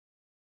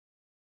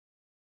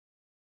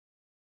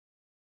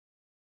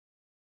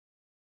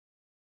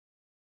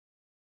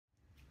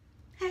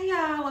Hey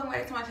y'all, welcome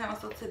back to my channel.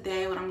 So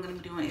today what I'm going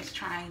to be doing is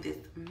trying this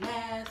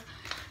mask.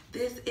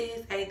 This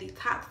is a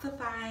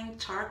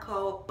detoxifying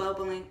charcoal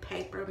bubbling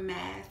paper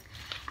mask.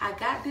 I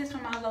got this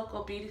from my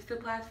local beauty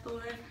supply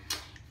store,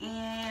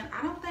 and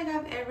I don't think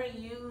I've ever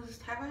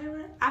used, have I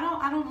ever? I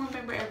don't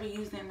remember ever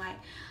using like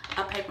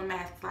a paper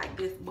mask like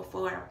this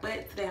before,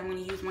 but today I'm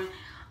going to use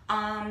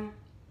one.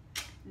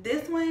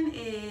 This one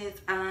is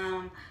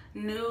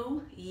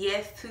new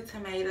Yes to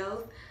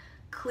Tomatoes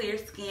clear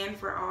skin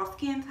for all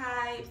skin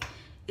types.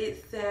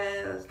 It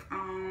says got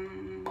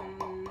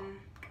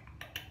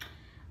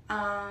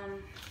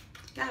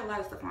a lot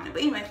of stuff on it,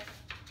 but anyway,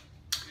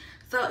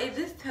 so it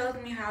just tells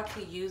me how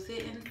to use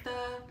it and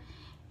stuff.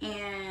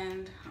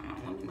 And hold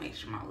on, let me make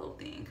sure my little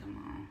thing come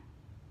on.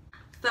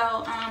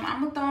 So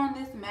I'm gonna throw on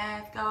this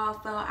mask,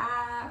 y'all.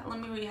 So let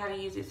me read how to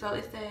use it. So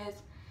it says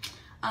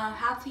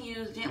how to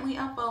use: gently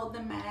unfold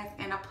the mask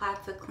and apply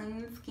to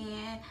clean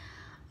skin.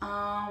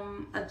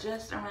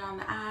 Adjust around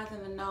the eyes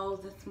and the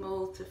nose and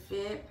smooth to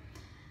fit,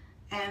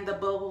 and the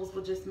bubbles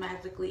will just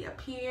magically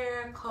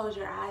appear. Close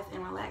your eyes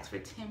and relax for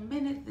 10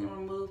 minutes, then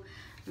remove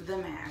the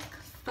mask.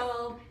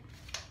 So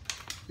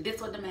this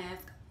is what the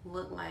mask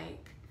look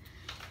like,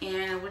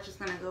 and we're just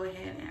gonna go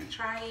ahead and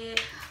try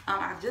it.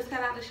 I just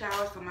got out of the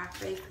shower, so my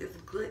face is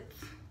good.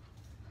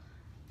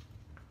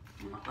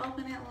 I'm gonna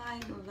open it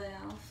like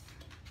this.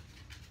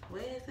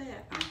 Where is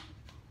it? Oh.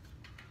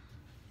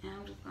 And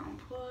I'm just gonna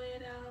pull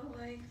it out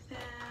like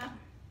that.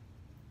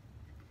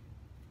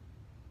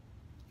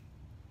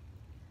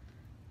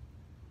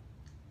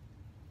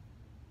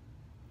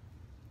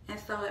 And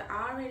so it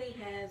already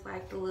has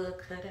like the little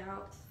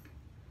cutouts,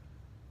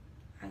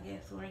 I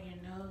guess, where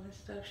your nose and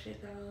stuff should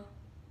go.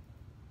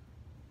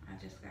 I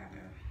just gotta,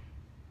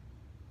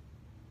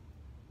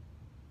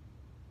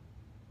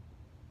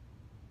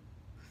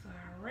 so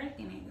I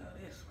reckon it go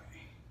this way.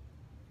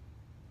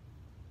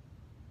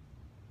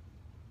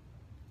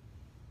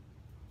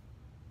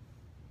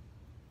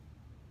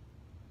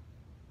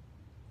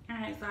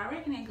 Alright, so I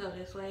reckon it go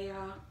this way,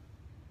 y'all.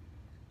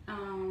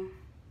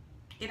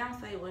 It don't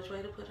say which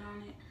way to put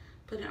on it.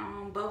 Put it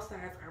on. Both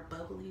sides are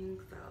bubbling,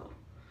 so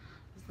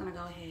I'm just gonna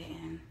go ahead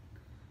and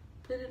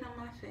put it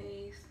on my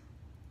face.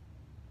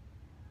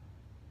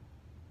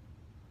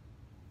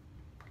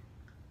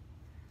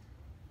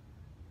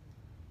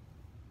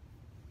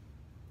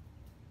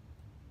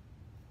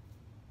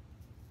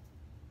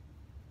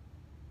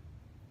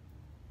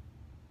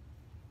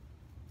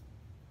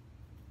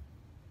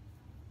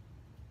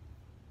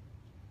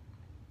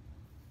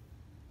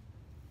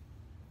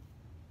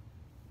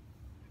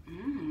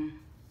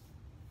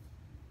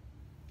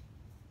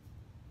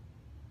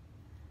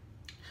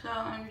 So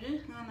I'm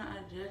just gonna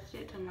adjust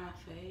it to my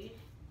face,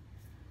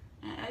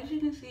 and as you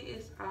can see,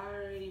 it's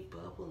already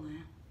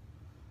bubbling.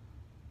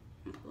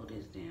 Pull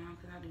this down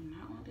because I do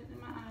not want this in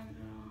my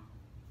eyebrow.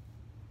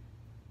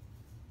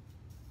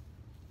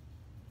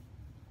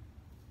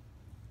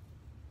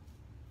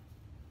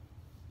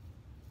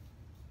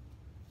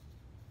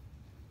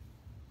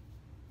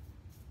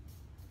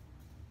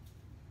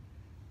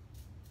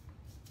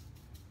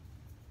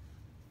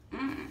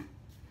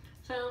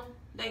 So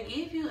they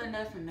give you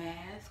enough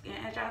mask,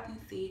 and as y'all can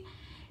see,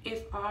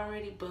 it's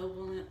already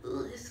bubbling.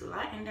 Ugh, it's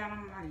sliding down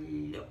on my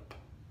lip.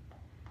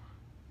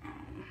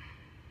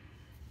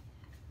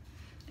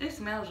 It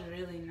smells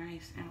really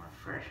nice and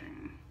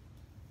refreshing.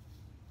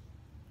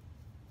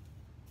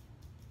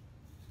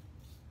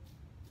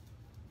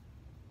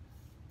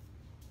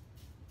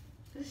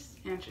 This is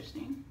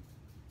interesting.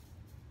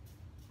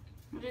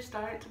 It just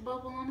started to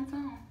bubble on its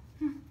own.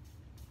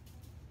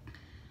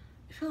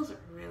 It feels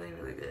really,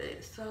 really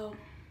good. So,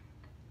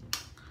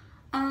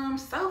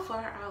 so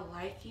far I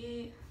like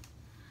it.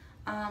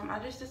 I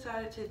just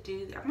decided to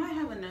do, I might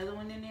have another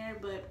one in there,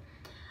 but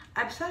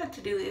I decided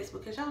to do this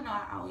because y'all know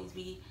I always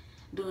be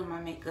doing my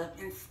makeup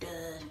and stuff,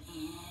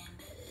 and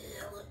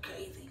I look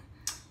crazy.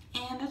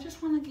 And I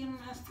just want to give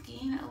my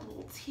skin a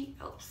little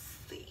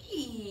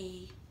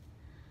TLC.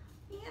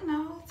 You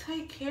know,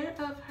 take care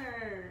of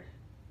her.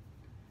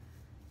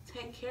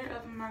 Take care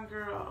of my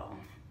girl.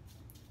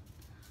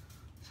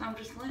 So I'm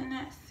just letting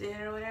that sit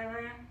or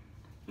whatever.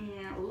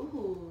 And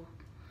ooh,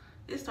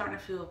 it's starting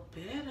to feel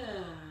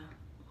better.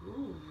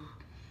 Ooh.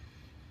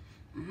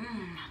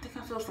 I think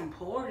I feel some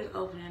pores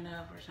opening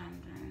up or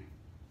something.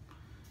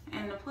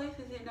 And the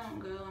places it don't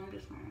go, I'm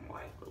just gonna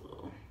wipe a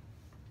little.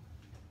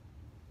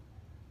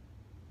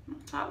 My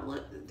top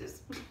lip is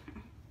just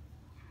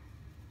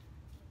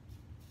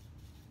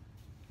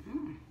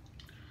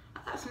I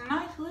got some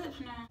nice lips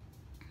now.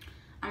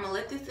 I'm gonna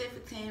let this sit for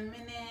 10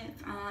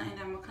 minutes, and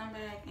I'm gonna come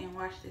back and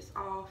wash this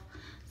off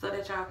so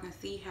that y'all can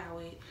see how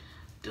it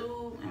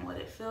do and what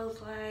it feels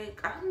like.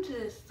 I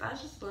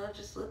just love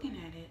just looking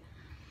at it.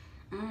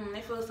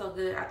 It feels so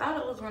good. I thought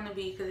it was gonna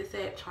be, because it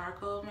said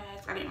charcoal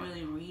mask, I didn't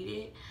really read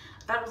it.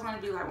 I thought it was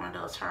gonna be like one of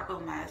those charcoal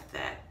masks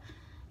that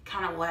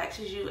kind of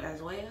waxes you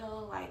as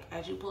well, like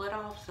as you pull it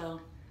off. So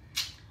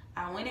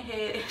I went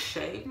ahead and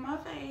shaved my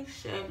face,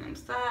 shaved them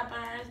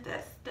sideburns,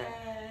 that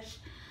stash,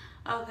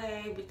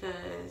 Okay,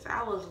 because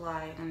I was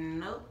like,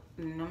 nope,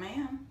 no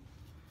ma'am.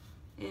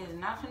 It is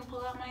not gonna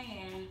pull out my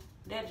hair.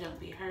 That junk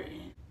be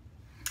hurting.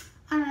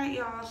 Alright,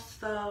 y'all,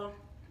 so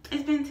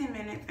it's been 10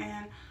 minutes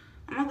and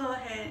I'm gonna go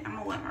ahead, I'm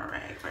gonna wet my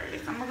rag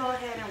first. I'm gonna go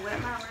ahead and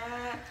wet my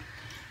rag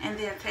and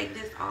then take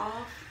this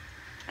off.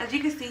 As you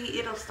can see,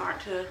 it'll start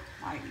to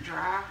like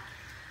dry.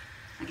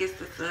 I guess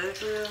the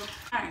suds will.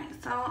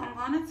 Alright, so I'm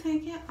gonna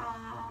take it off.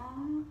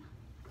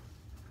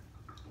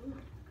 Ooh.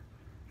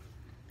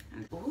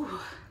 Ooh.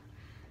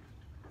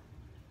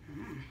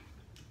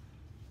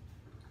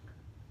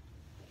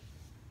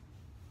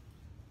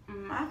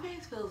 My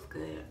face feels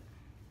good.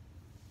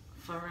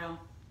 For real.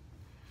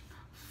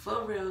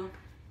 For real.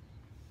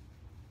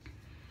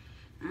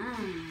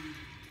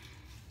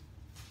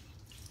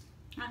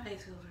 My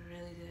face feels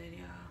really good,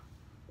 y'all.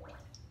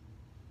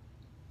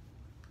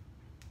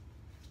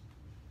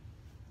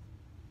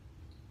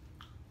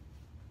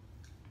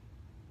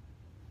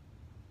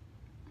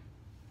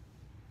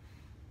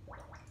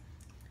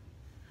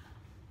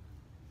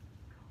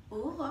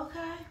 Ooh,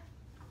 okay.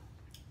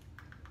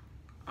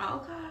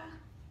 Okay.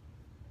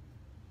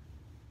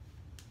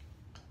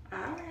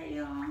 Alright,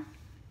 y'all.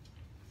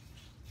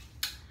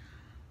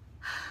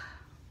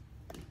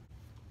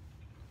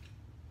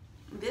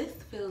 This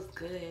feels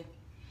good.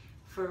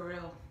 For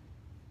real.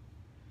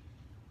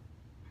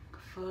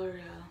 For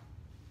real.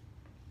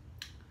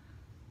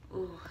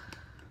 Ooh.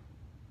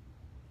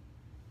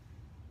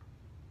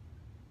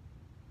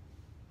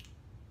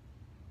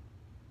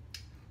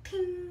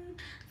 Ting.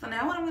 So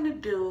now what I'm gonna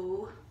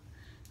do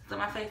is let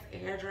my face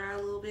air dry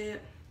a little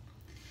bit.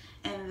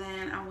 And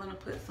then I'm gonna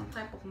put some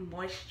type of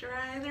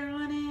moisturizer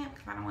on it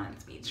because I don't want it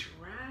to be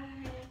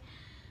dry.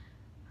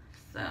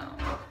 So,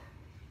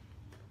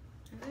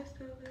 is this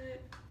still good?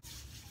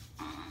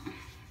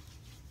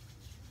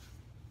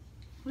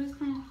 We're just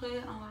gonna put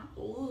it on.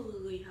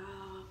 Ooh,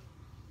 y'all.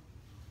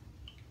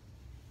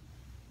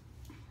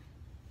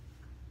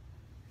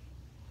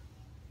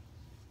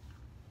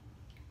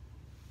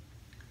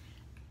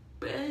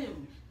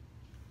 Boom.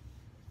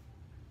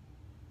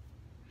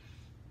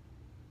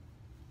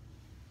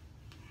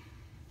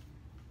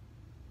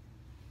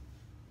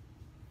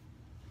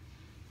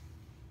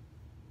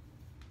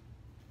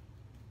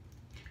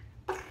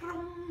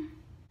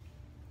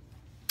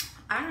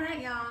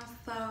 Alright, y'all,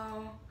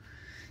 so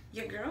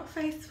your girl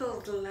face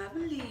feels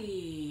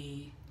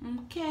lovely.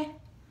 Okay.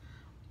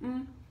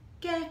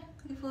 Okay.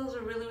 It feels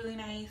really, really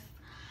nice.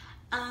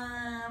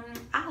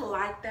 I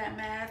like that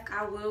mask.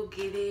 I will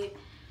get it.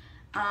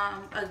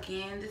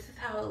 Again, this is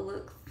how it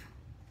looks.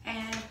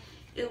 And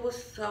it was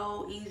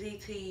so easy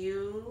to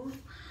use.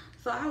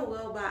 So I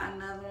will buy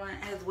another one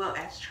as well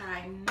as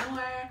try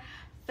more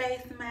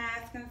face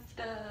masks and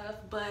stuff.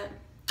 But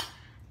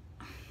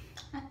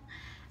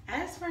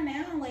as for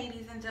now,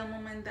 ladies and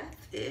gentlemen,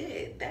 that's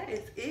it. That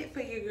is it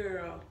for your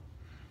girl.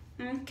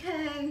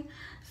 Okay,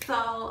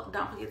 so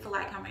don't forget to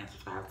like, comment, and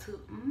subscribe to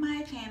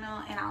my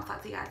channel, and I'll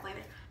talk to you guys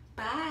later.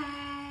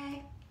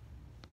 Bye.